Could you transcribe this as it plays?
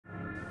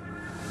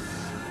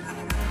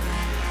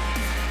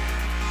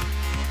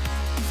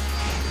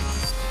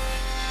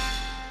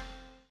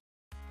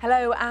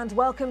Hello and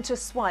welcome to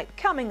Swipe.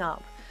 Coming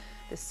up,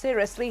 the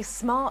seriously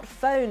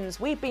smartphones.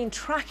 We've been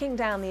tracking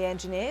down the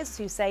engineers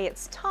who say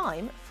it's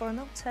time for an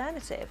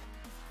alternative.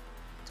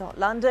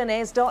 .London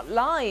is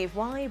 .live,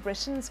 why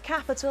Britain's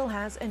capital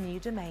has a new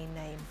domain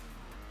name.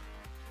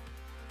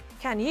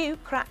 Can you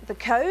crack the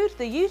code?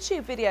 The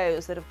YouTube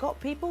videos that have got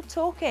people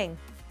talking.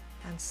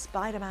 And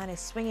Spider-Man is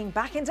swinging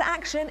back into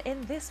action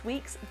in this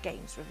week's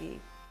Games Review.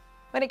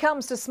 When it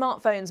comes to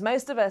smartphones,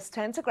 most of us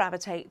tend to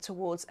gravitate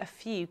towards a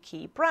few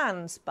key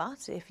brands.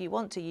 But if you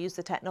want to use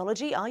the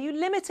technology, are you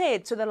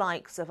limited to the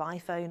likes of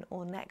iPhone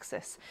or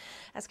Nexus?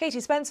 As Katie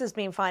Spencer's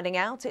been finding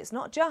out, it's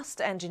not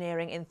just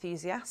engineering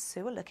enthusiasts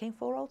who are looking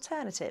for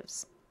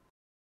alternatives.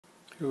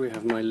 Here we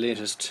have my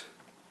latest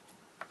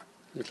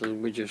little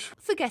widget.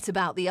 Forget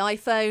about the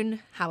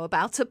iPhone. How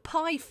about a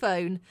Pi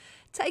phone?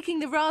 Taking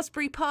the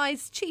Raspberry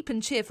Pi's cheap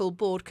and cheerful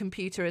board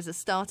computer as a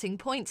starting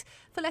point,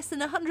 for less than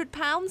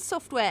 £100,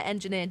 software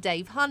engineer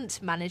Dave Hunt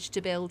managed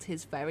to build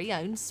his very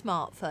own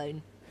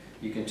smartphone.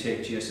 You can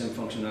take GSM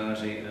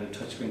functionality and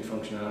touchscreen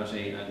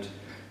functionality and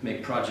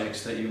make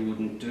projects that you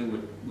wouldn't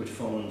do with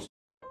phones.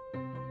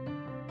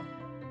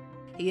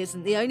 He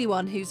isn't the only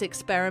one who's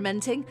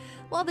experimenting.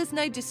 While there's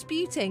no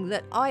disputing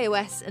that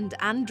iOS and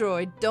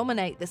Android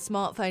dominate the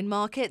smartphone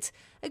market,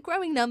 a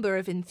growing number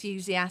of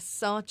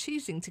enthusiasts are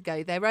choosing to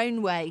go their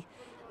own way.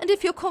 And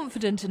if you're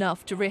confident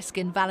enough to risk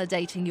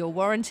invalidating your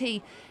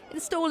warranty,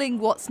 installing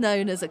what's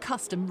known as a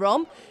custom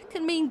ROM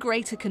can mean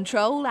greater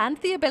control and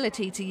the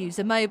ability to use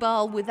a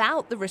mobile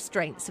without the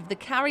restraints of the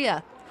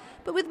carrier.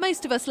 But with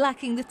most of us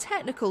lacking the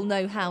technical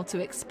know-how to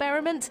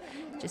experiment,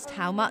 just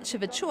how much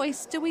of a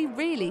choice do we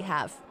really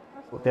have?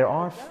 There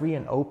are free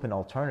and open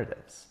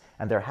alternatives,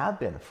 and there have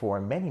been for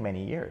many,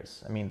 many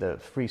years. I mean, the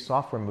free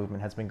software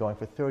movement has been going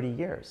for 30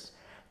 years,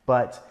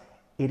 but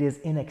it is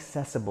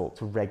inaccessible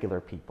to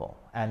regular people.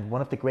 And one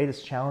of the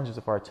greatest challenges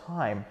of our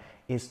time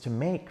is to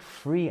make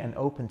free and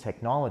open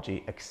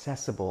technology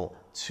accessible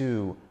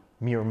to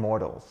mere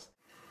mortals.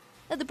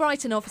 At the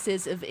Brighton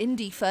offices of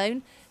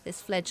IndiePhone,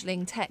 this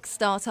fledgling tech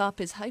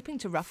startup is hoping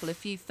to ruffle a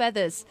few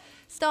feathers.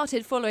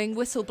 Started following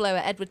whistleblower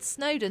Edward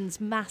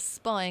Snowden's mass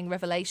spying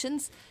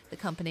revelations, the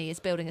company is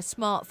building a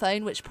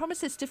smartphone which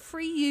promises to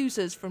free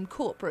users from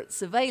corporate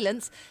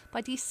surveillance by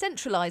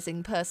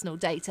decentralising personal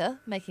data,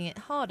 making it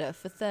harder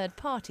for third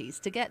parties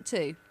to get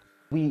to.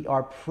 We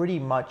are pretty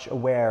much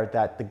aware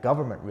that the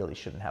government really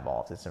shouldn't have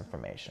all of this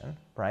information,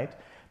 right?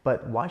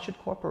 But why should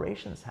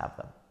corporations have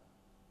them?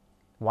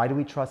 Why do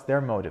we trust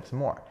their motives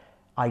more?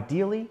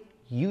 Ideally,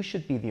 you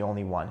should be the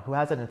only one who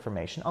has that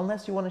information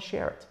unless you want to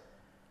share it.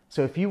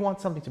 So if you want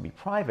something to be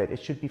private,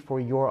 it should be for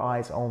your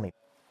eyes only.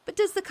 But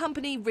does the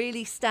company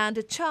really stand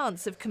a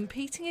chance of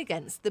competing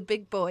against the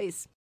big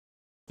boys?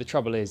 The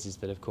trouble is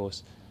that, of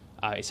course,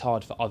 it's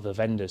hard for other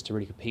vendors to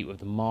really compete with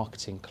the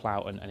marketing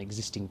clout and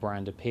existing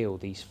brand appeal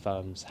these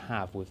firms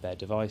have with their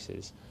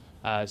devices.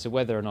 So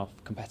whether or not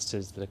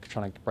competitors that are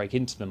trying to break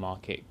into the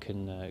market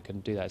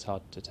can do that is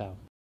hard to tell.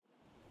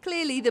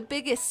 Clearly, the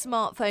biggest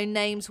smartphone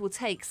names will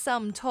take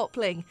some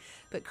toppling,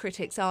 but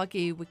critics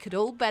argue we could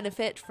all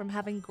benefit from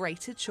having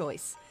greater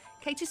choice.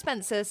 Katie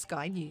Spencer,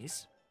 Sky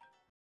News.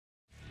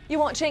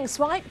 You're watching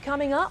Swipe.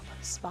 Coming up,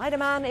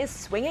 Spider-Man is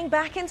swinging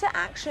back into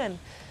action.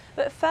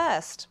 But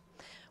first,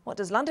 what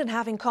does London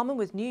have in common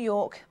with New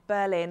York,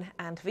 Berlin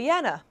and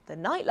Vienna? The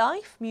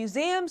nightlife,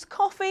 museums,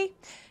 coffee?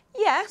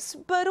 Yes,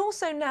 but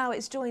also now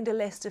it's joined a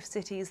list of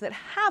cities that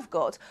have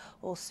got,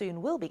 or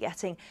soon will be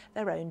getting,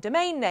 their own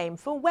domain name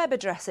for web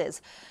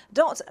addresses.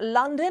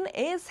 .London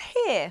is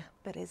here,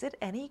 but is it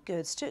any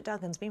good? Stuart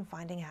Duggan's been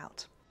finding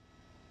out.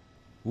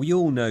 We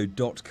all know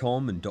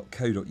 .com and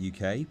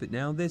 .co.uk, but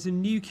now there's a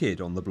new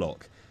kid on the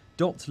block.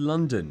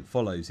 .London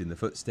follows in the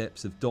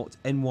footsteps of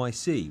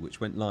 .nyc, which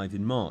went live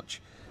in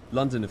March.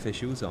 London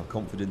officials are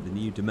confident the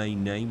new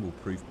domain name will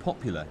prove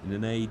popular in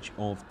an age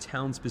of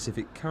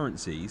town-specific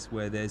currencies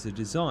where there's a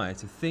desire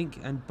to think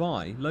and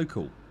buy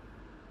local.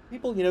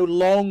 People,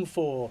 long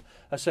for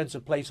a sense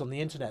of place on the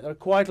internet. There are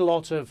quite a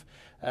lot of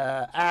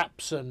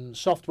apps and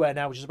software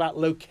now which is about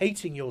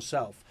locating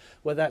yourself,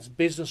 whether that's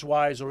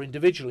business-wise or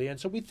individually. And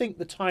so we think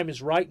the time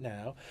is right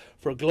now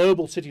for a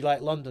global city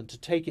like London to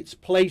take its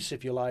place,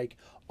 if you like,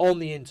 on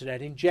the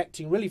internet,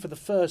 injecting really for the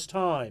first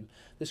time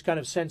this kind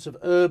of sense of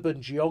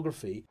urban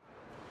geography.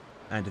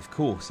 And of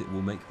course it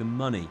will make them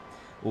money.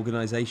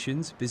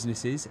 Organisations,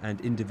 businesses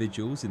and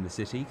individuals in the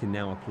city can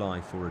now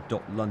apply for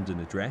a .London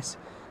address.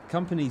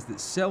 Companies that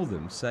sell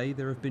them say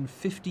there have been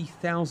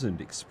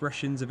 50,000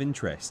 expressions of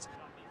interest.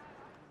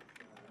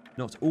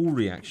 Not all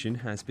reaction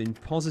has been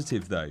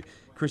positive though.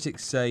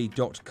 Critics say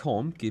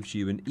 .com gives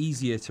you an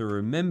easier to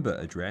remember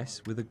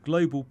address with a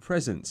global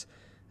presence.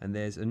 And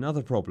there's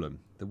another problem.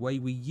 The way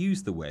we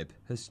use the web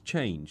has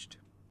changed.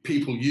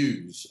 People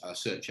use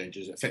search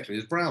engines effectively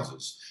as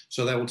browsers.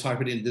 So they will type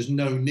it in. There's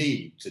no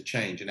need to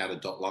change and add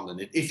a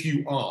 .London. If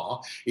you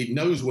are, it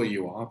knows where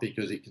you are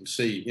because it can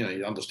see,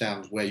 it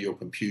understands where your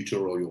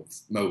computer or your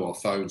mobile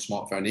phone,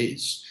 smartphone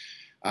is.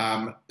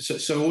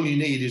 So all you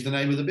need is the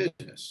name of the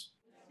business.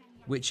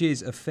 Which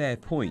is a fair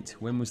point.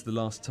 When was the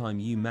last time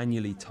you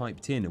manually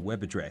typed in a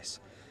web address?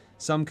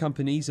 Some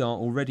companies are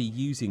already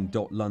using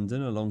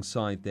 .London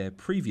alongside their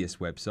previous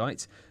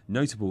websites,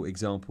 notable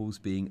examples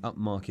being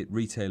upmarket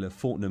retailer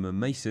Fortnum &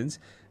 Masons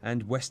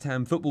and West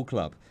Ham Football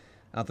Club.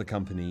 Other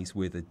companies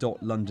with a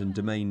 .London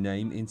domain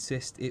name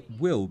insist it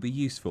will be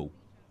useful.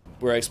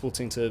 We're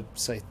exporting to,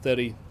 say,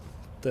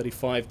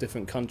 35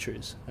 different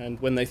countries, and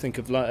when they think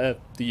of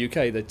the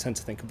UK, they tend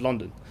to think of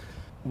London.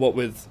 What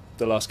with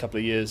the last couple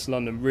of years,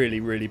 London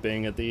really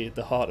being at the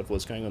heart of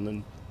what's going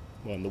on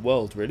in the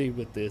world, really,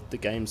 with the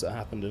games that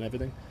happened and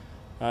everything.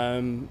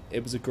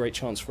 It was a great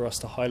chance for us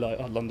to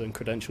highlight our London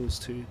credentials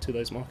to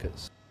those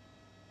markets.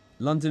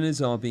 Londoners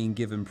are being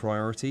given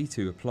priority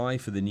to apply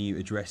for the new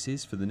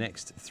addresses for the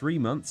next 3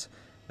 months.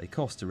 They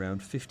cost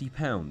around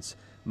 £50.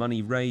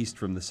 Money raised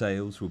from the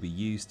sales will be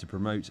used to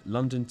promote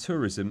London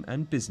tourism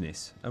and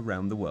business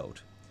around the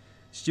world.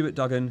 Stuart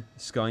Duggan,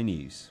 Sky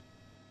News.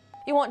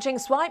 You're watching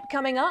Swipe.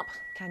 Coming up,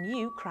 can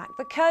you crack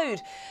the code?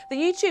 The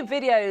YouTube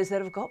videos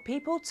that have got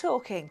people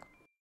talking.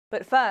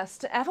 But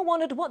first, ever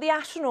wondered what the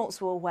astronauts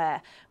will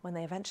wear when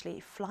they eventually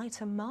fly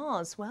to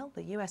Mars? Well,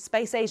 the US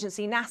space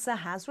agency NASA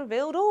has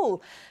revealed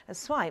all, as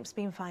Swipe's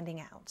been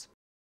finding out.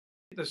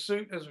 The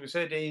suit, as we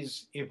said,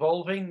 is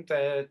evolving.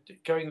 They're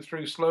going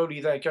through slowly.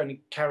 They're going to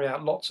carry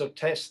out lots of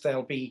tests.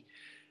 They'll be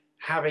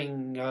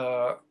having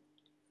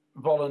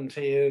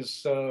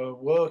volunteers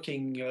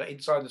working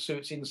inside the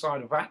suits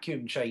inside a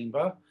vacuum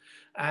chamber.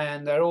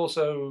 And they're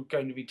also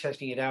going to be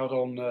testing it out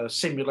on a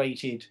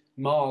simulated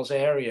Mars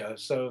area,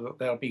 so that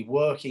they'll be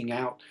working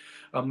out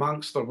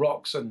amongst the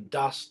rocks and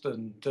dust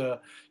and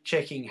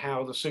checking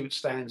how the suit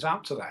stands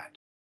up to that.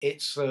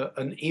 It's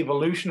an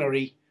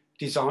evolutionary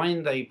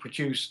design. They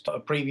produced a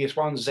previous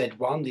one,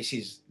 Z1, this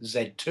is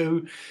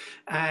Z2,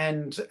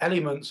 and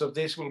elements of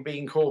this will be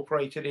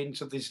incorporated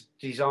into this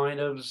design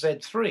of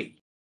Z3.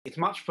 It's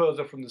much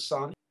further from the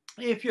sun.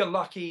 If you're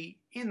lucky,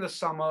 in the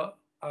summer,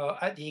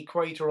 at the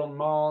equator on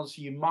Mars,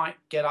 you might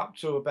get up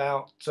to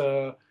about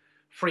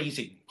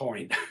freezing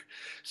point.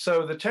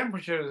 So the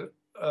temperature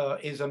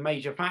is a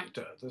major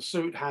factor. The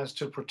suit has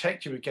to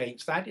protect you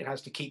against that. It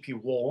has to keep you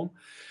warm.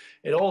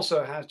 It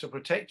also has to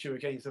protect you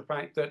against the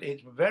fact that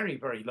it's very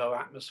low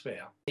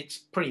atmosphere. It's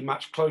pretty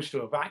much close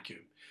to a vacuum.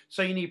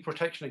 So you need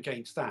protection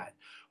against that.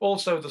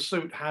 Also, the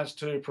suit has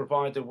to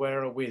provide the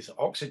wearer with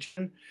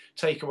oxygen,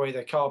 take away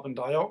their carbon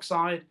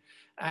dioxide,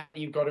 and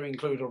you've got to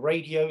include a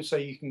radio so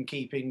you can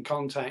keep in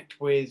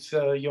contact with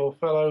your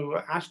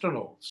fellow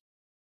astronauts.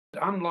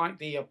 Unlike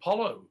the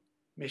Apollo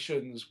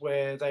missions,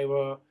 where they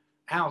were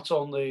out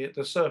on the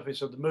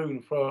surface of the moon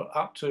for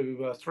up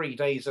to 3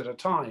 days at a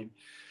time,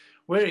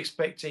 we're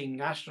expecting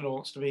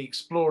astronauts to be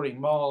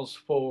exploring Mars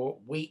for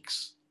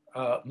weeks,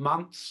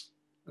 months,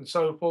 and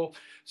so forth.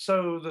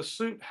 So the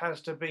suit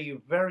has to be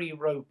very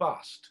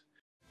robust.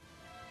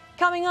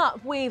 Coming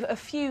up, we've a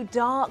few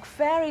dark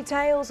fairy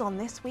tales on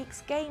this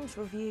week's Games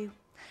Review.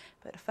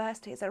 But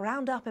first, here's a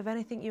roundup of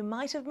anything you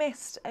might have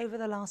missed over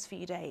the last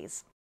few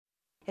days.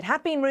 It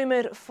had been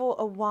rumoured for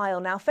a while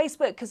now.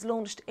 Facebook has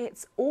launched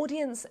its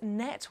Audience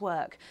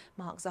Network.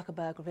 Mark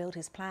Zuckerberg revealed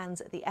his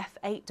plans at the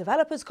F8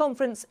 Developers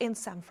Conference in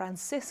San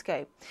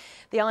Francisco.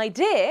 The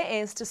idea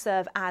is to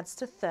serve ads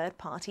to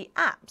third-party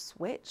apps,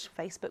 which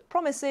Facebook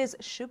promises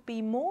should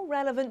be more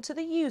relevant to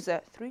the user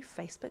through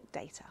Facebook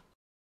data.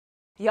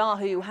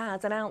 Yahoo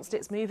has announced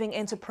it's moving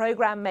into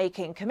programme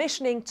making,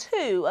 commissioning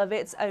 2 of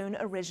its own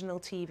original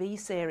TV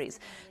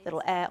series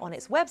that'll air on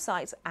its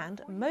website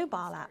and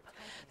mobile app.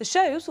 The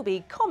shows will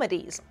be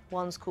comedies.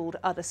 One's called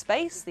Other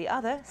Space, the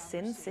other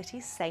Sin City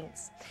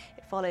Saints.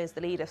 It follows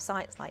the lead of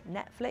sites like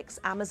Netflix,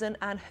 Amazon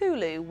and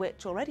Hulu,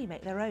 which already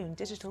make their own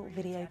digital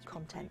video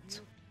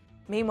content.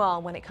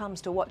 Meanwhile, when it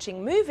comes to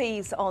watching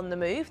movies on the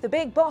move, the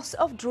big boss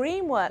of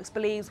DreamWorks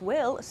believes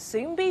we'll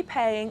soon be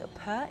paying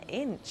per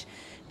inch.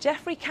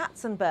 Jeffrey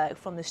Katzenberg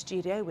from the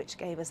studio, which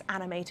gave us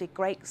animated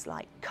greats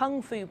like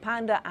Kung Fu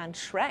Panda and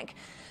Shrek,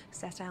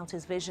 set out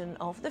his vision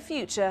of the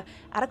future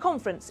at a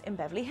conference in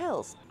Beverly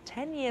Hills.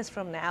 10 years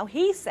from now,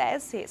 he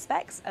says he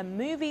expects a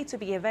movie to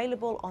be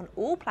available on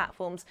all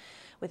platforms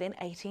within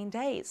 18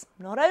 days.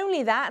 Not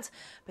only that,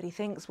 but he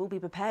thinks we'll be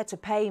prepared to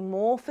pay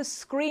more for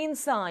screen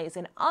size.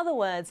 In other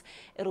words,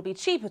 it'll be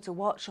cheaper to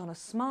watch on a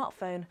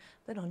smartphone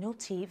than on your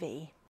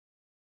TV.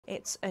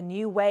 It's a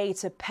new way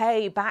to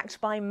pay, backed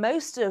by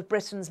most of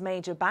Britain's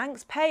major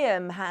banks.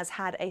 Pay'em has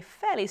had a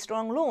fairly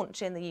strong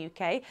launch in the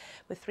UK,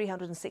 with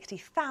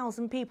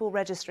 360,000 people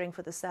registering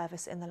for the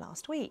service in the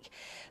last week.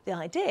 The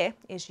idea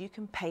is you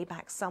can pay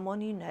back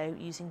someone you know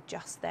using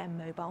just their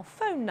mobile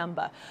phone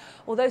number.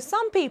 Although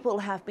some people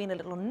have been a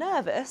little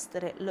nervous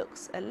that it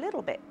looks a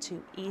little bit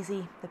too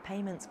easy, the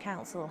Payments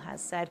Council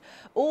has said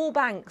all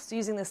banks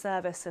using the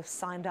service have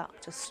signed up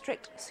to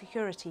strict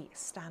security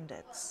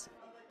standards.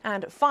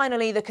 And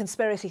finally, the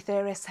conspiracy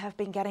theorists have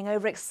been getting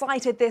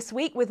overexcited this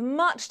week, with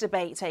much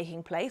debate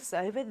taking place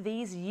over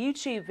these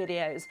YouTube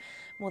videos.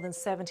 More than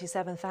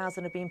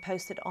 77,000 have been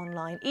posted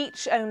online,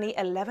 each only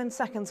 11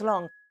 seconds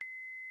long.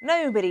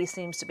 Nobody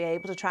seems to be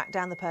able to track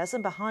down the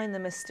person behind the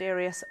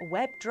mysterious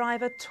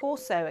WebDriver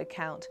Torso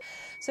account.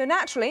 So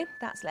naturally,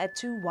 that's led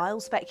to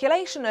wild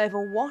speculation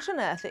over what on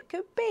earth it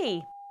could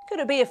be. Could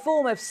it be a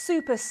form of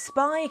super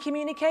spy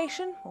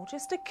communication or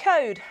just a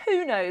code?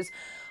 Who knows?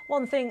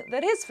 One thing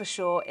that is for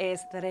sure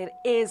is that it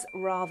is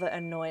rather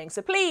annoying.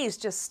 So please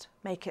just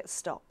make it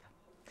stop.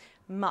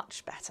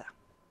 Much better.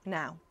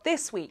 Now,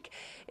 this week,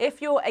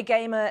 if you're a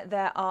gamer,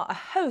 there are a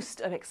host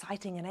of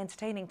exciting and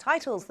entertaining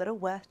titles that are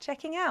worth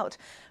checking out,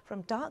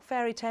 from dark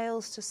fairy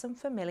tales to some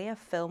familiar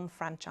film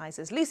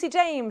franchises. Lucy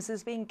James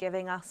has been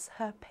giving us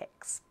her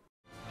picks.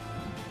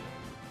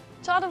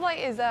 Child of Light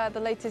is the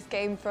latest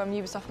game from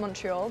Ubisoft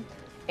Montreal.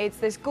 It's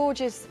this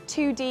gorgeous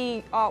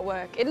 2D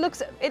artwork.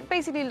 It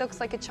basically looks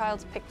like a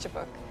child's picture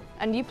book.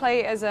 And you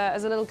play as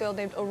a little girl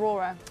named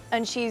Aurora,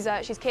 and she's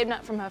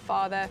kidnapped from her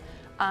father.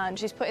 And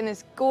she's put in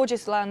this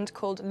gorgeous land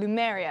called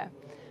Lumeria.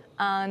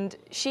 And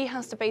she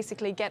has to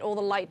basically get all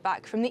the light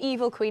back from the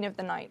evil Queen of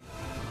the Night.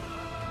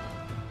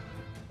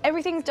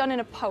 Everything's done in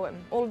a poem,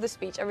 all of the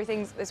speech,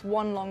 everything's this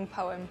one long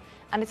poem.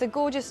 And it's a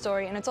gorgeous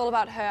story, and it's all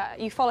about her.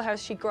 You follow her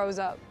as she grows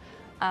up.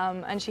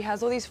 And she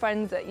has all these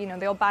friends that,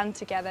 they all band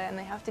together and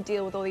they have to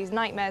deal with all these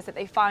nightmares that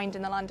they find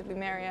in the land of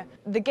Lumeria.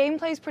 The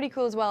gameplay is pretty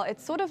cool as well.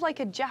 It's sort of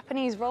like a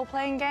Japanese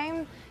role-playing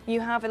game. You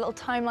have a little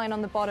timeline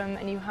on the bottom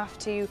and you have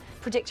to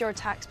predict your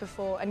attacks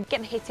before and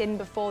get hit in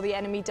before the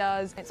enemy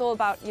does. It's all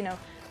about,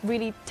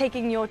 really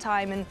taking your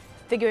time and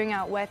figuring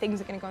out where things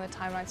are going to go on the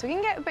timeline. So it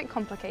can get a bit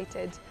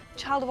complicated.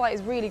 Child of Light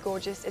is really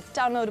gorgeous. It's a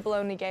downloadable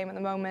only game at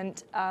the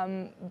moment,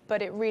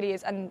 but it really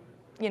is. And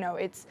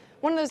it's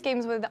one of those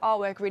games where the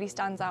artwork really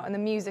stands out and the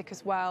music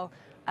as well.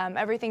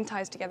 Everything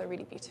ties together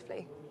really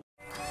beautifully.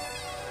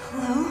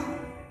 Hello?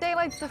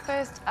 Daylight's the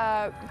first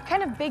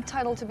kind of big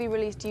title to be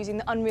released using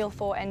the Unreal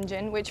 4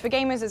 engine, which for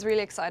gamers is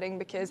really exciting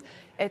because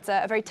it's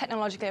a very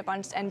technologically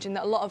advanced engine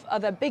that a lot of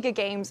other bigger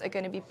games are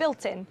going to be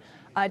built in.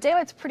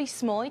 Daylight's pretty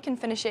small. You can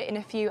finish it in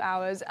a few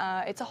hours.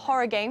 It's a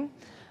horror game.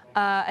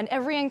 And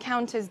every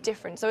encounter is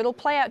different, so it'll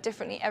play out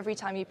differently every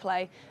time you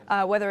play,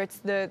 whether it's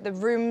the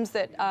rooms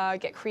that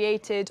get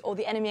created or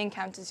the enemy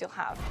encounters you'll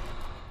have.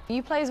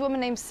 You play as a woman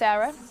named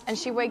Sarah, and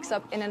she wakes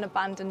up in an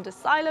abandoned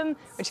asylum,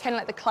 which is kind of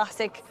like the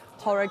classic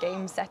horror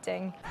game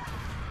setting.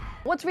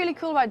 What's really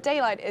cool about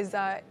Daylight is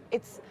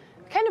it's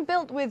kind of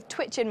built with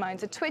Twitch in mind.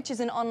 So Twitch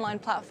is an online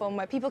platform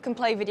where people can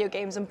play video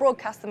games and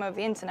broadcast them over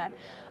the internet.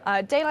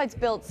 Daylight's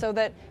built so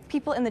that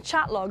people in the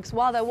chat logs,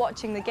 while they're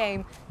watching the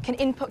game, can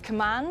input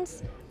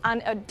commands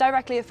and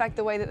directly affect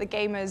the way that the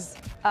gamers'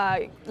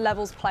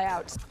 levels play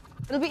out.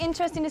 It'll be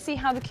interesting to see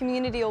how the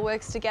community all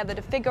works together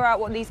to figure out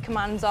what these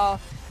commands are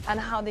and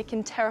how they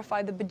can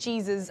terrify the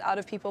bejesus out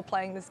of people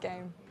playing this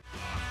game.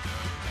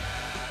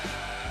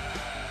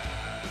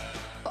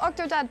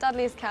 Octodad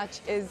Deadliest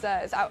Catch is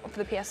out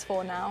for the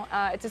PS4 now.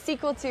 It's a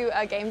sequel to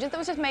a game that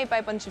was just made by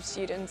a bunch of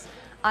students,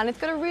 and it's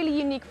got a really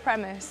unique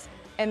premise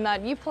in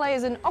that you play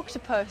as an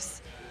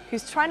octopus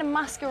who's trying to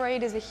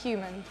masquerade as a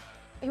human.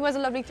 He wears a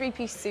lovely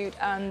three-piece suit,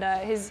 and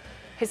his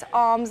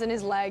arms and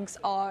his legs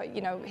are,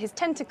 his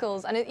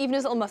tentacles, and even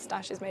his little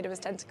mustache is made of his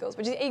tentacles,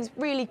 which is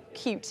really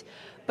cute.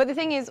 But the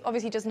thing is,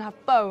 obviously, he doesn't have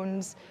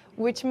bones,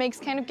 which makes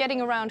kind of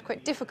getting around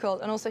quite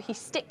difficult, and also he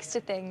sticks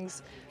to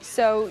things.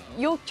 So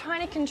you're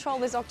trying to control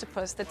this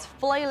octopus that's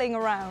flailing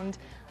around,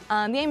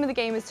 and the aim of the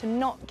game is to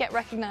not get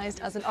recognized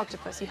as an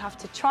octopus. You have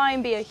to try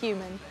and be a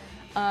human.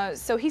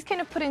 So he's kind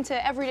of put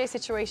into everyday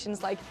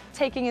situations like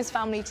taking his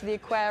family to the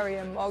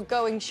aquarium or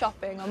going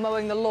shopping or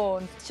mowing the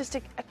lawn. It's just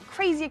a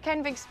crazy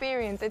kind of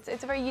experience. It's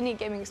a very unique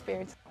gaming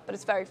experience, but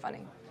it's very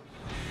funny.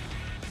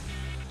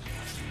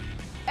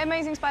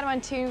 Amazing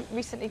Spider-Man 2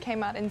 recently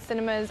came out in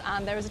cinemas,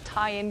 and there is a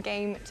tie-in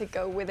game to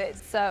go with it.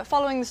 It's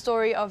following the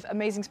story of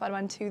Amazing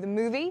Spider-Man 2, the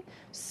movie.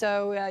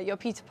 So you're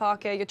Peter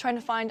Parker, you're trying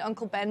to find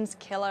Uncle Ben's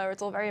killer,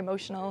 it's all very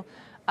emotional.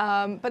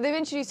 But they've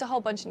introduced a whole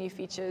bunch of new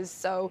features.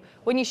 So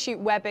when you shoot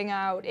webbing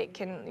out, it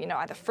can,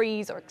 either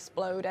freeze or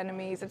explode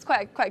enemies. It's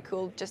quite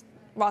cool, just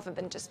rather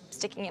than just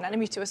sticking an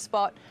enemy to a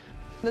spot.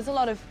 There's a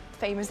lot of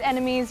famous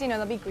enemies.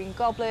 There'll be Green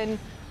Goblin,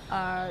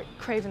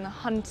 Kraven the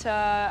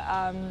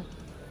Hunter,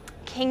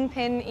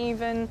 Kingpin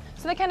even.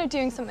 So they're kind of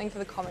doing something for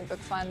the comic book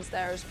fans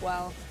there as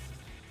well.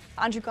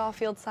 Andrew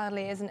Garfield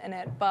sadly isn't in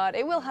it, but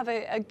it will have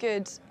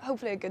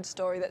hopefully a good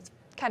story that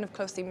kind of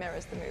closely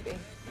mirrors the movie.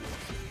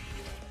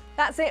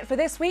 That's it for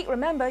this week.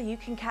 Remember, you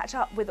can catch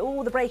up with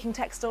all the breaking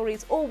tech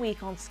stories all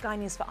week on Sky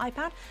News for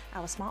iPad,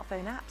 our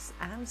smartphone apps,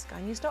 and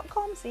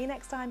skynews.com. See you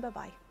next time.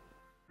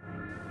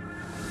 Bye-bye.